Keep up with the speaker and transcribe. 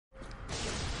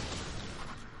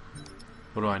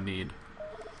What do I need?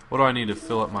 What do I need to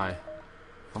fill up my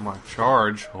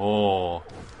charge? Oh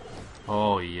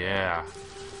yeah.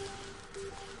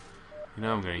 You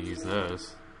know I'm gonna use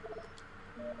those.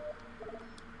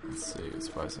 Let's see, let's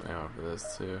buy some ammo for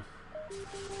this too.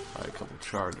 Buy a couple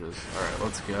charges. Alright,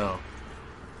 let's go.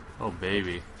 Oh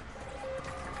baby.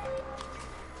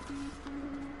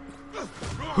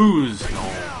 Who's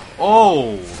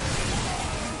Oh!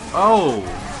 Oh!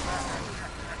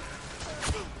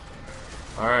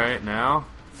 Alright, now.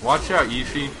 Watch out,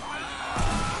 Yishi.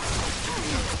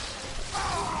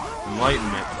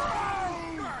 Enlightenment.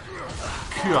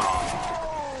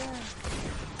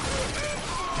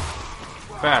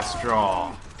 Fast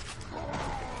draw.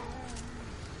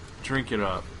 Drink it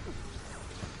up.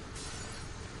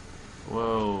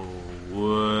 Whoa.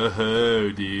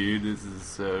 Whoa, dude. This is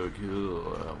so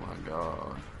cool. Oh my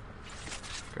god.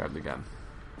 Grab the gun.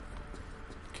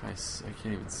 I can't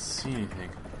even see anything.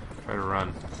 Try to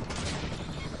run.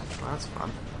 Well, that's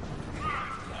fun.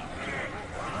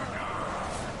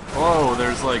 Whoa,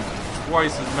 there's like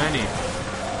twice as many.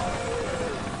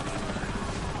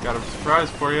 Got a surprise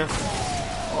for you.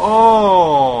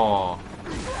 Oh!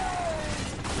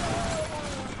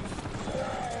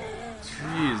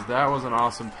 Jeez, that was an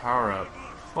awesome power-up.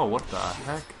 Oh, what the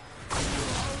heck?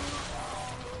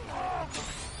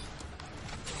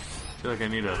 I feel like I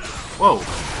need a... Whoa!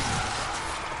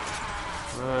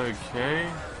 Okay.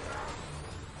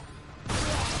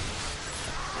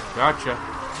 Gotcha.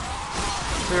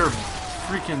 They're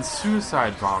freaking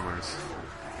suicide bombers.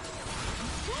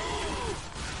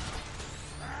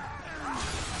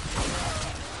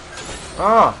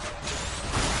 Oh!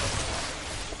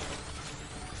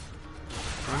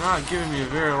 They're not giving me a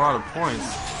very lot of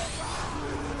points.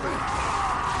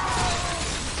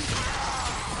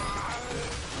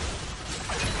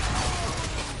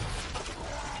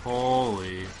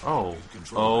 Holy. Oh.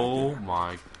 Oh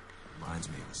my. Reminds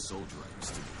me of a soldier I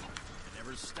used to be. I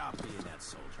never stopped being that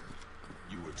soldier.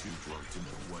 You were too drunk to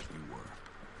know what you were.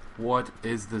 What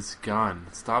is this gun?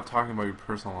 Stop talking about your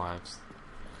personal lives.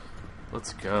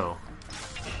 Let's go.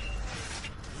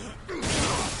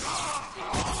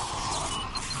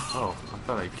 Oh, I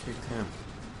thought I kicked him.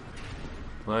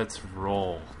 Let's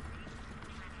roll.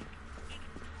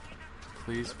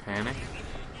 Please panic.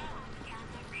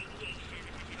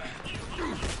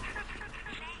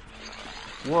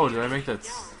 Whoa, did I make that?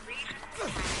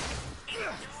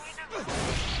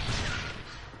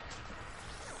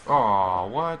 Aw,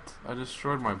 what? I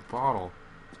destroyed my bottle.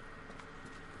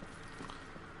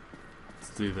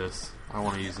 Let's do this. I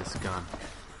want to use this gun.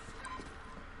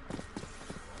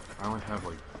 I only have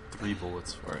like 3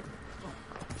 bullets for it.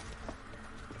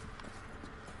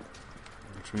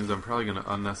 Which means I'm probably going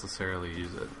to unnecessarily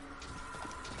use it.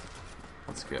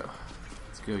 Let's go.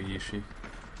 Let's go, Yishi.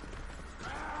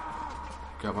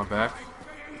 Got my back.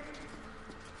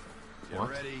 What?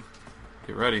 Get ready.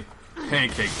 Get ready.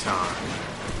 Pancake time.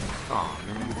 Aw,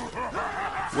 man.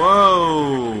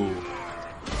 Whoa!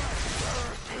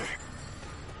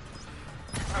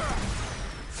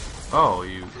 Oh,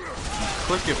 you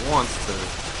click it once to...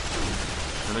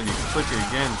 and then you click it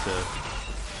again to...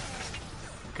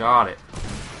 Got it.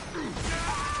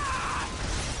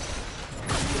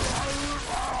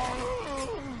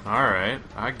 Alright,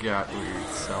 I got what you're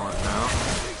selling now.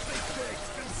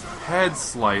 Head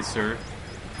slicer.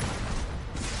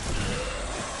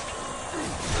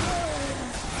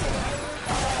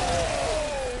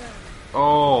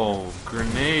 Oh,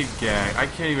 grenade gag. I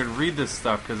can't even read this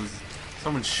stuff because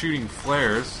someone's shooting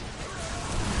flares.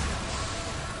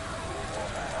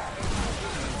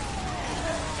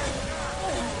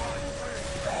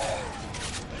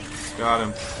 Got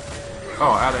him.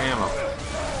 Oh, out of ammo.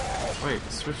 Wait,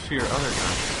 switch to your other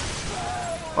gun.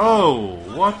 Oh,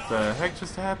 what the heck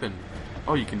just happened?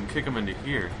 Oh, you can kick him into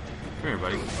here. Come here,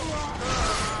 buddy.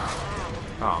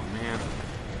 Oh, man.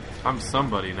 I'm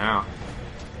somebody now.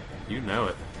 You know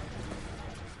it.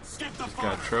 Just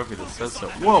got a trophy that says so.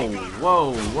 Whoa,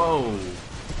 whoa, whoa.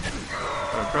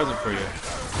 Got a present for you.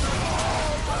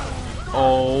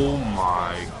 Oh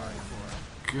my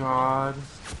god.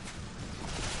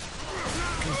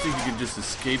 You think you can just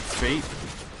escape fate?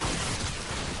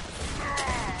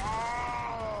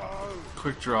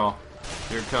 Quick draw.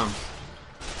 Here it comes.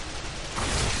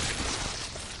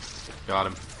 Got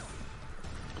him.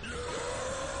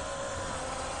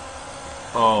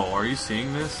 Oh, are you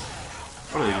seeing this?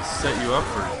 What, do they just set you up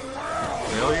for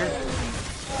failure?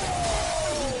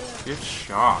 Get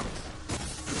shocked.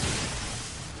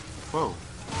 Whoa.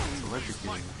 It's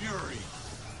electrocuting.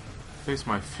 Face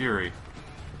my fury.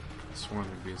 I sworn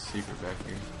there'd be a secret back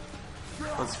here.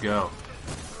 Let's go.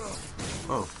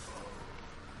 Whoa.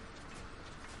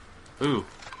 Ooh.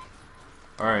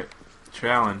 Alright.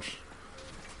 Challenge.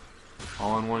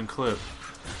 All in one clip.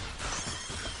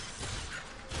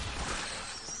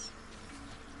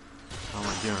 How am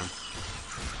I doing?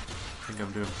 I think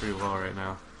I'm doing pretty well right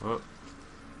now. Oh.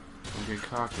 Don't get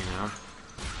cocky now.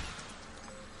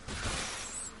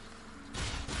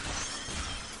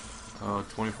 Oh,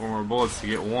 24 more bullets to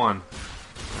get one.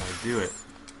 I do it.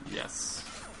 Yes.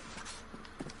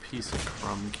 A piece of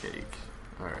crumb cake.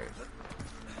 Alright.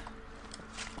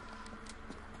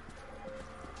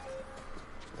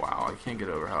 Wow, I can't get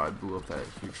over how I blew up that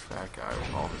huge fat guy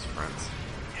with all his friends.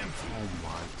 Oh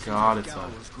my god, it's a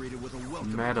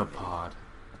metapod.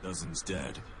 Dozens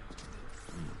dead.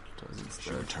 Dozens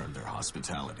She dead. returned their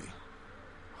hospitality.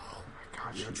 Oh my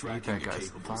god, she ate Tracking that a guy's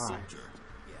capable thigh. soldier.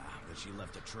 Yeah, but she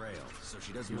left a trail, so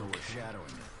she doesn't know we're shadowing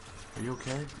her. Are you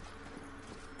okay?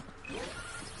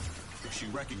 If she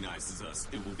recognizes us,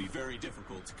 it will be very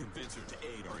difficult to convince her to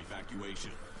aid our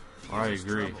evacuation. I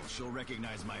agree. She'll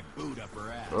recognize my boot up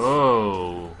her ass.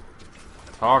 Oh,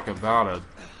 talk about a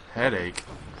headache.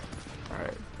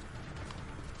 Alright.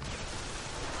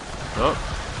 Oh.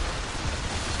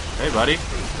 Hey, buddy.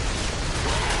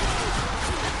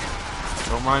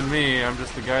 Don't mind me, I'm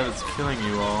just the guy that's killing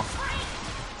you all.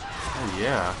 Oh,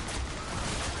 yeah.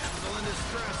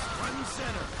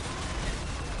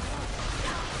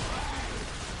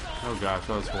 Oh gosh,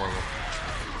 that was horrible.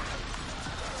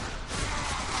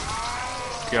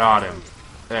 Got him.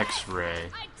 X-ray.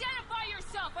 Identify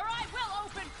yourself or I will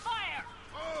open fire!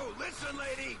 Oh, listen,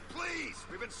 lady, please.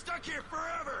 We've been stuck here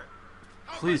forever.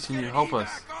 Please, can you help us?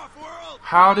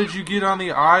 How did you get on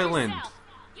the island?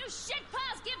 You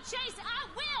shitpiles give chase, I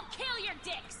will kill your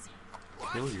dicks!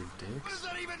 Kill your What does dicks?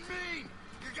 that even mean?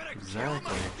 You're gonna kill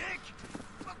Exactly. my dick?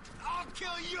 I'll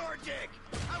kill your dick.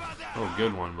 How about that? Oh,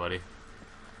 good one, buddy.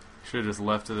 Should have just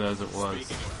left it as it was.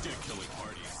 Speaking of dick-killing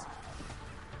parties,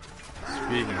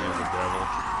 Speaking of the devil.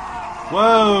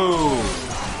 Whoa!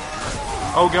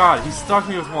 Oh god, he stuck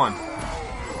me with one.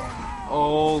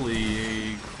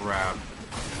 Holy crap.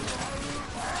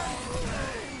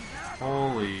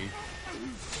 Holy.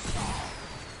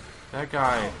 That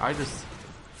guy, I just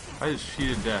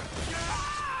cheated death.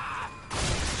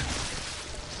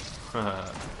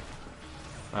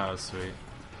 That was sweet.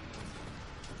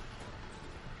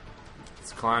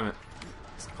 Let's climb it.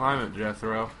 Let's climb it,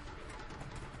 Jethro.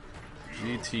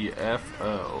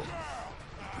 GTFO.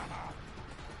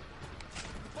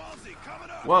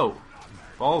 Whoa!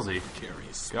 Ballsy. carry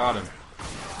is Got him.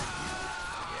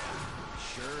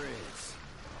 Sure is.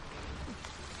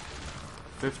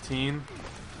 15.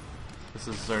 This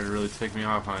is starting to really tick me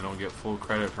off when I don't get full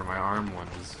credit for my arm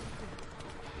ones.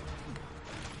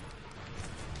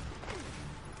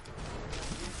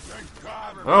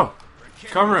 Oh!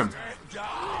 Cover him!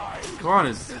 Come on,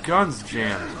 his gun's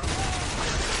jammed.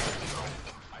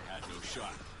 I had no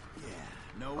shot.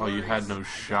 Oh, you had no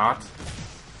shot?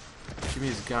 Give me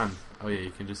his gun. Oh yeah,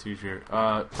 you can just use your...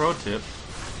 pro tip.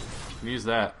 You can use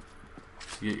that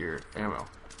to get your ammo.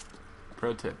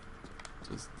 Pro tip.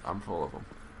 Just, I'm full of them.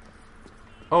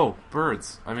 Oh,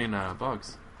 birds. I mean,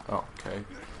 bugs. Oh, okay.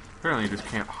 Apparently you just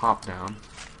can't hop down.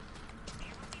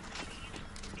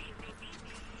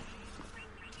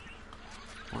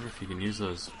 I wonder if you can use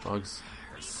those bugs.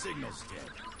 Her signal's dead.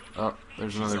 Oh,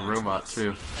 there's another robot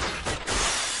too.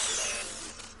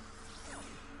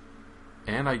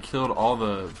 And I killed all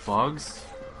the bugs?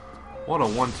 What a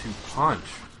 1-2 punch.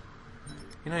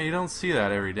 You know, you don't see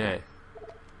that every day.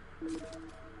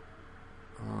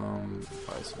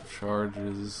 Buy some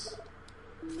charges.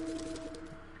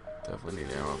 Definitely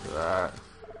need ammo for that.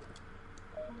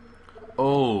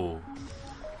 Oh,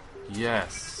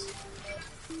 yes.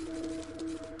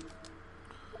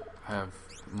 I have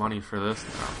money for this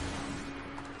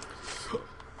now.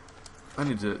 I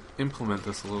need to implement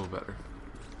this a little better.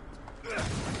 Oh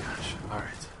my gosh.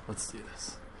 Alright, let's do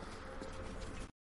this.